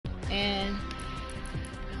and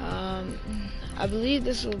I believe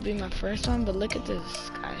this will be my first one, but look at this,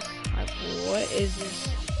 guys. Like, what is this?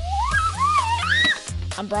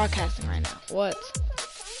 I'm broadcasting right now. What?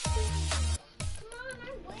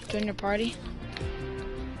 Join your party?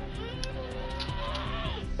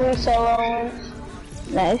 We're solo.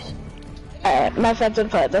 Nice. Alright, my friends would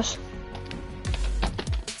play this.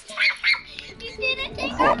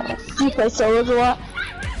 Do you play solos a lot?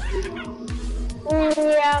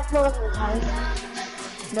 Yeah, multiple times.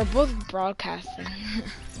 We're both broadcasting.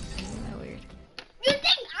 Isn't that weird? You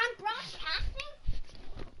think I'm broadcasting?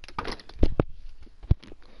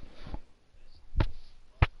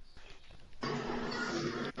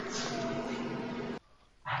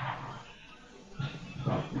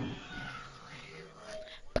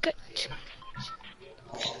 Okay.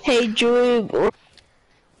 Hey, Julie.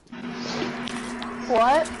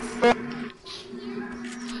 What?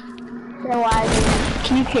 So why?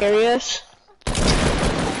 Can you carry us?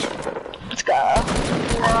 Let's go.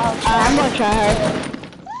 I'm gonna try her.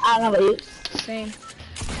 I don't know about you. Same.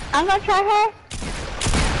 I'm gonna try her.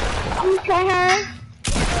 I'm gonna try her.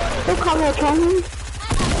 Don't call her Kevin.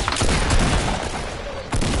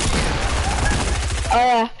 Oh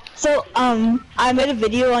yeah. So I made a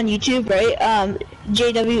video on YouTube, right?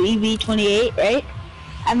 JWEV28, right?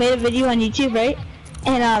 I made a video on YouTube, right?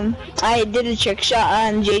 And I did a trick shot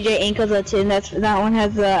on JJ Ankles, and that one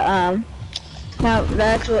has the now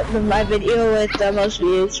that's what my video with the most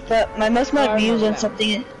views. But my most views on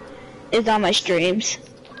something is on my streams.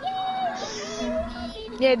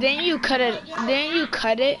 Yeah, didn't you cut it? Didn't you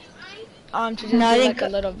cut it? To just do like a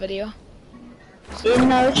little video. Yeah,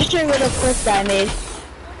 no, it's just a little clip that I made.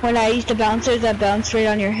 When I used the bouncers that bounce right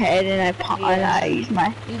on your head, and I used my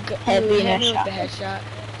head being a shot. The headshot.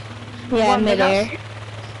 Yeah, midair.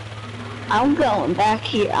 I'm going back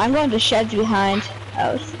here. I'm going to sheds behind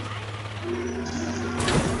house.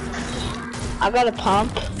 I got a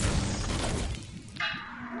pump.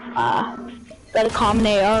 Got a common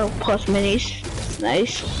AR plus minis.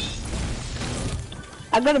 Nice.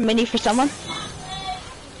 I got a mini for someone.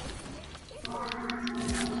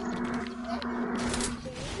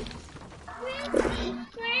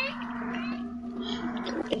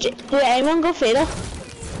 Did anyone go fatal?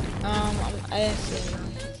 I didn't see anyone.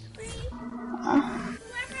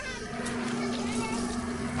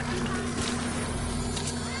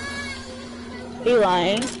 Are you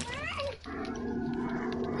lying?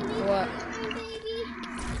 What?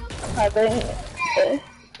 I think.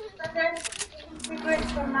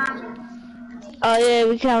 Oh yeah,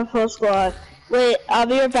 we can have a full squad. Wait, I'll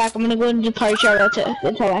be right back. I'm gonna go into the party chat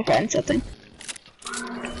to tell my friends something.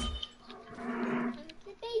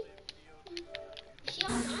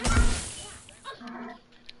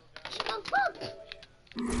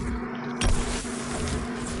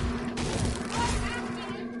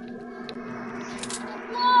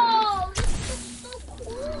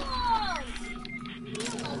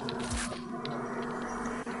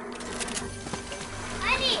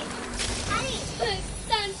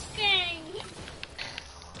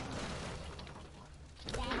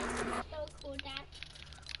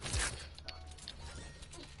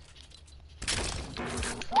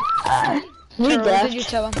 He left. What did you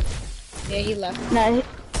tell him? Yeah, he left. No,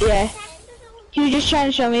 yeah. He was just trying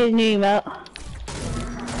to show me his new emote.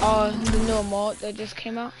 Oh, the new emote that just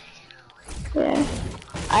came out? Yeah.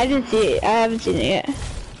 I didn't see it. I haven't seen it yet. You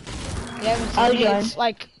haven't seen it? It's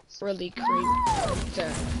like really creepy. So,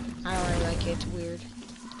 I don't really like it. It's weird.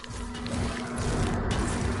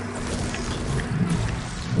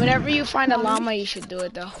 Whenever you find a llama, you should do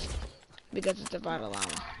it though. Because it's about a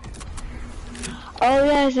llama. Oh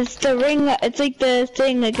yes, it's the ring. It's like the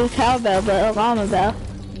thing, like a cowbell, but a llama bell.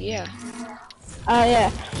 Yeah. Oh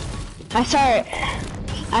yeah. I saw it.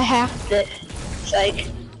 I hacked it. It's like,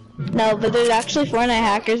 no, but there's actually Fortnite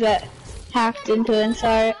hackers that hacked into it and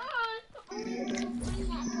saw it.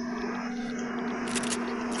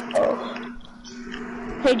 Oh.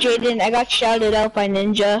 Hey Jaden, I got shouted out by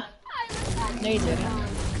Ninja. No, you didn't.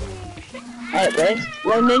 Alright,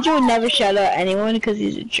 well, Ninja would never shout out anyone because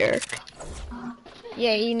he's a jerk.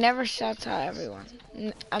 Yeah, he never shouts out everyone.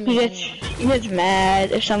 I mean, he gets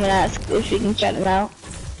mad if someone asks if he can shout him out.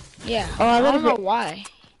 Yeah, oh, I don't know why.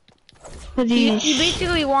 He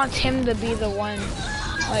basically wants him to be the one,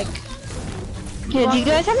 like... Yeah, do you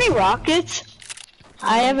guys have any rockets?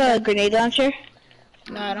 I have a grenade launcher.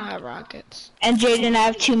 No, I don't have rockets. And Jaden, I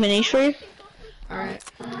have 2 minis for you. Alright.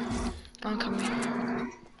 I'm coming.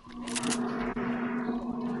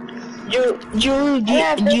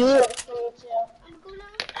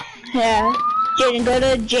 Yeah. Jaden, go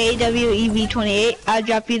to JWEV28. I'll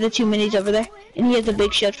drop you the 2 minis over there. And he has a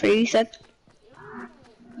big shield for you, you said?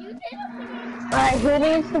 Alright, who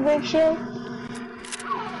needs the big shield?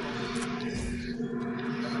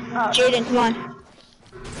 Jaden, come on.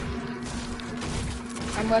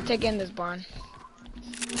 I'm gonna take in this barn.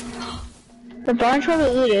 The barn's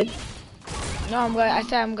probably looted. No, I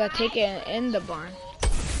said I'm gonna take it in the barn.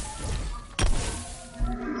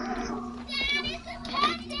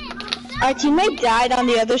 Our teammate died on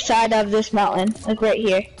the other side of this mountain, like right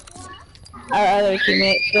here. Our other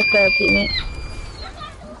teammate, the third teammate.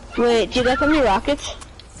 Wait, do you guys have any rockets?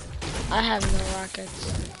 I have no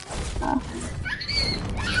rockets. Oh.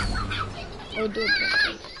 Oh, dude.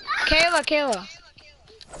 Kayla.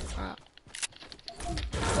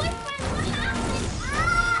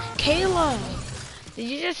 Kayla! Did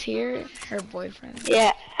you just hear her boyfriend?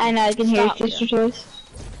 Yeah, I know, I can hear his sister's voice.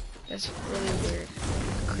 That's really weird.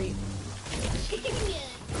 Creep.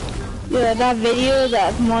 Yeah, that video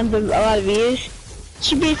that won a lot of views,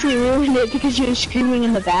 she basically ruined it because she was screaming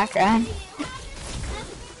in the background.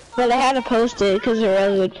 But I had to post it because it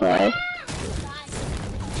really would play.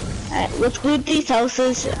 Alright, let's loot these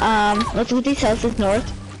houses,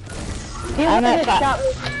 north. I'm at 5.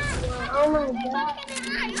 Oh my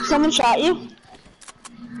god. Someone shot you?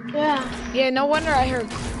 Yeah. Yeah, no wonder I heard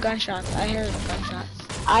gunshots.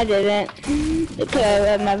 I didn't. It could have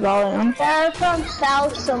had my volume. They're from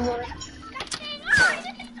south somewhere.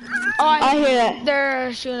 Oh, I hear that.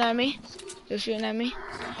 They're shooting at me.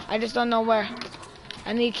 I just don't know where.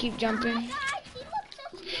 I need to keep jumping.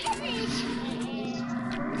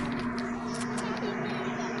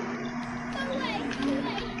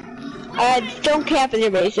 Don't camp in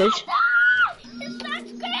your bases.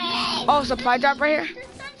 Oh, supply drop right here.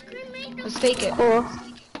 Let's take it. Cool.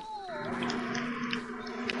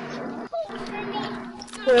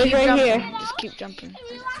 It's Keep right jumping. here. Just keep jumping.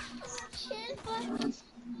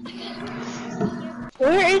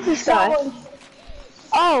 Where is this guy?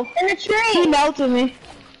 Oh, In the tree. he melted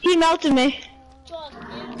me.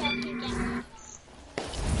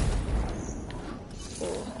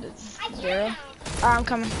 Oh, it's 0. Alright, I'm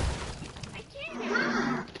coming.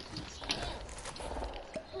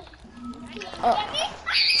 Oh.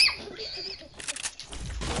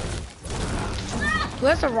 Who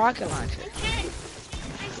has a rocket launcher?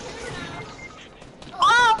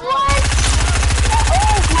 Oh, what?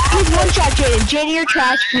 He's one shot, Jaden. Jaden, you're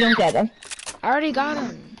trash if you don't get him. I already got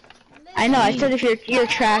him. I know, I said if you're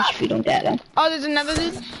trash if you don't get him. Oh, there's another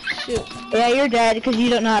dude? Shoot. Yeah, you're dead because you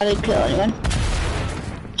don't know how to kill anyone.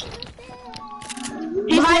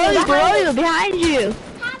 He's below you, behind you.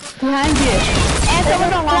 And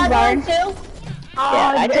someone on long barn. Too? Oh,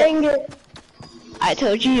 Yeah, dang it. I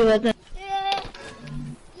told you he wasn't. Yay!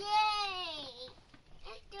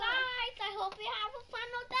 Guys, I hope you have a fun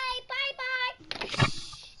day.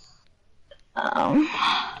 Bye-bye. Um.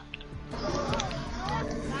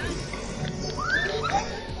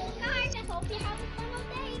 Guys, I hope you have a fun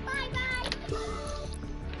day.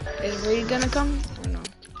 Bye-bye. Is Reed gonna come? Or no?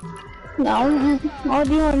 No, I'll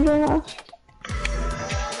do one now.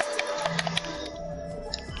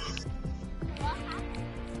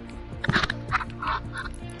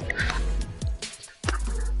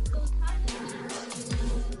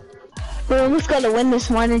 We almost got to win this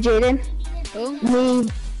morning, Jaden. Who?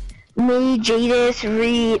 Me, Jadis,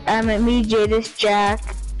 Reed, me, Jadis,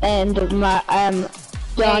 Jack, and my, Yeah,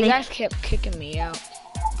 Donnie. you guys kept kicking me out.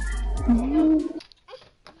 I can't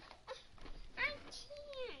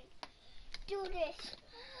do this.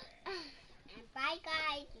 Bye,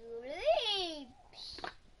 guys.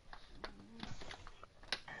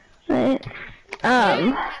 Right.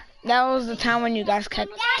 That was the time when you guys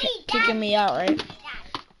kept kicking me out, right?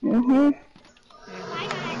 Mhm. Bye,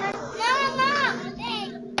 guys. No.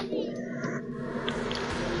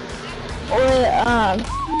 Or,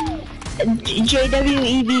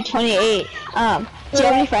 JWEB28. Do you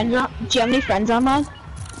have any friends online?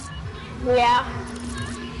 Yeah.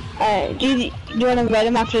 Alright, do you want to invite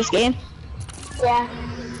him after this game? Yeah.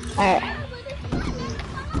 Alright.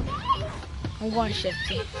 I'm going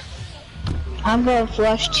shifty. I'm going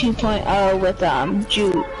flush 2.0 with,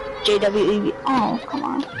 JWEB. Oh, come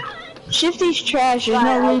on. Shifty's trash, there's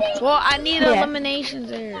no loot. Well, I need Yeah. eliminations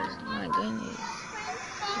there. My goodness.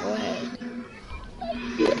 Go ahead.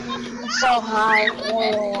 So high.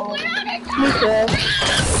 Oh. Me too.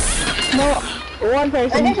 No, one I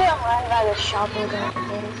person. think I'm right by the shop over there.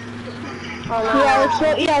 Oh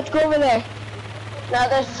no. Yeah, let's go over there. No,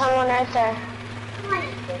 there's someone right there.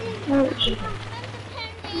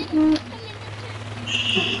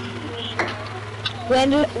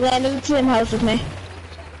 Land in the same house with me.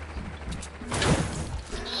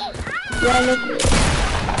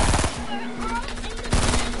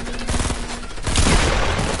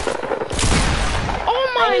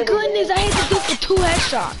 is I hit the dude for 2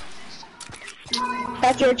 headshots.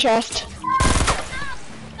 That's your chest.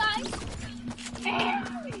 Guys. Wait.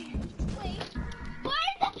 We're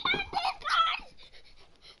independent, guys.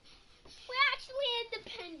 We're actually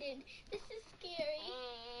independent. This is scary.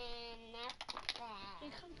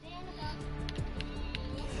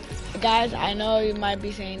 Guys, I know you might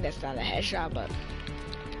be saying that's not a headshot, but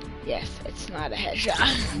yes, it's not a headshot.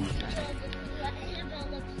 I'm tired.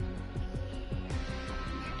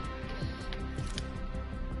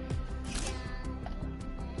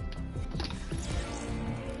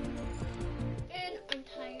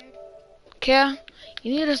 Kara,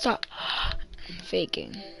 you need to stop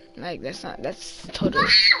faking. Like that's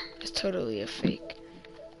totally a fake.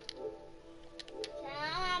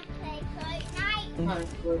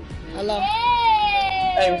 Hello.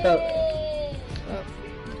 Hey, what's up?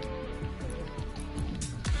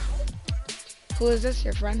 Who is this?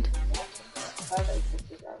 Your friend?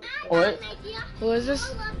 What? Who is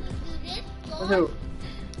this? Who?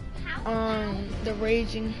 The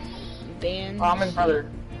Raging Band. Oh, I'm his brother.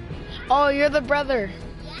 Oh, you're the brother.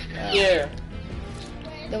 Yeah.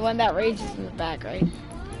 The one that rages in the back, right?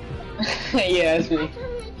 Yeah, that's me.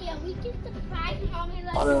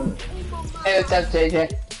 Hey, what's up,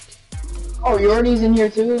 JJ? Oh, Yordi's in here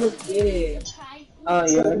too? Yeah. Oh,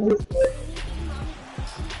 yeah.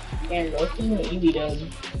 And what's in the Evie dub?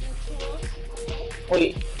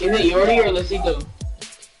 Wait, is it Yordi or Lasico?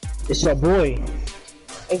 It's your boy.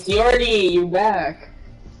 It's Yordi, you back.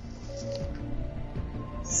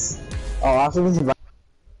 Oh, after this is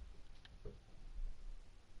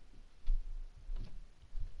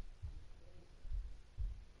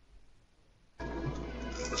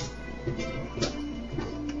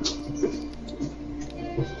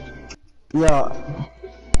yeah.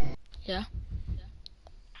 Yeah.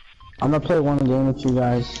 I'm gonna play one game with you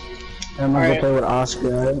guys. And I'm gonna go play with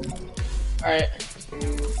Oscar, right? Alright.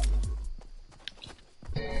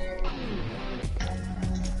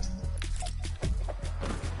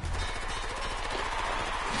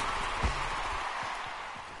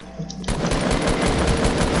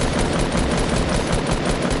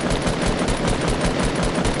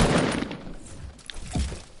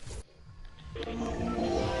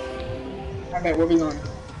 Alright, where we going?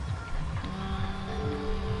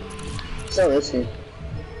 So listen.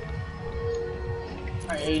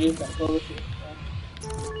 Alright, you just gotta go with you.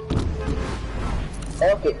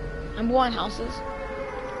 Okay. I'm going houses.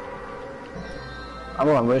 I'm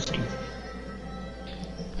going risky.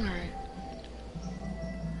 Alright.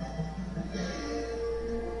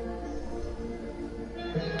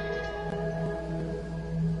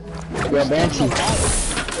 Yo, Banshee.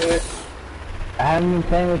 I haven't been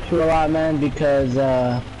playing with you a lot, man, because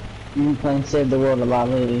you've been playing Save the World a lot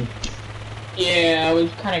lately. Yeah, I was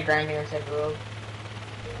kind of grinding on Save the World.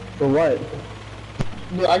 For what?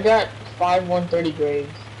 Dude, I got 5 130 grades.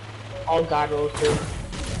 All God rolls too.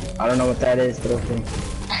 I don't know what that is, but okay.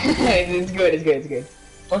 It's good, it's good, it's good.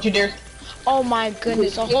 Don't you dare. Oh my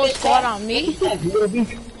goodness, a whole squad on me?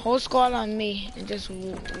 Whole squad on me, and just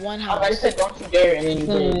one house. I just said don't you dare, and then you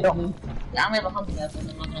did. Yeah, I'm never humping that, so I'm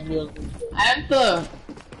not gonna do it. I have to.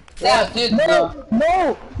 Yeah, dude. No!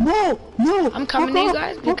 I'm coming to you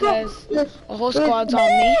guys because a whole squad's on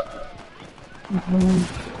me.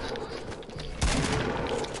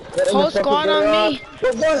 Whole squad on me.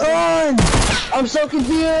 What's going on? I'm so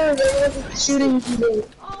confused. Shooting me.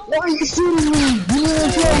 Why are you shooting me? You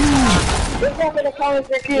didn't kill me. What's up in the comments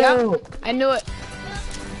for kill? Yep, I knew it.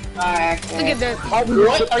 Look at that.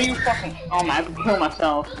 What are you fucking? Oh my! I could kill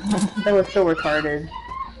myself. That was so retarded.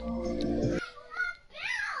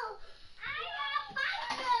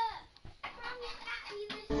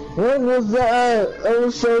 What was that? I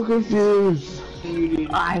was so confused.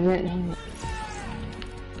 I didn't.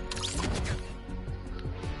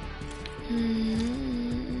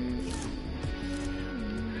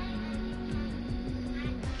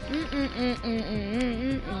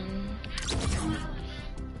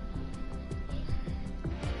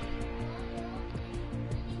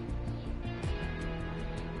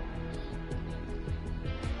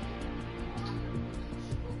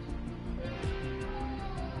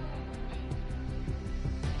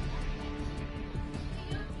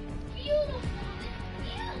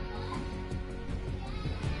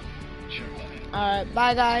 Alright,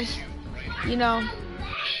 bye guys. You know,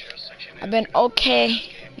 I've been okay,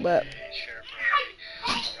 but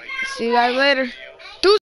see you guys later.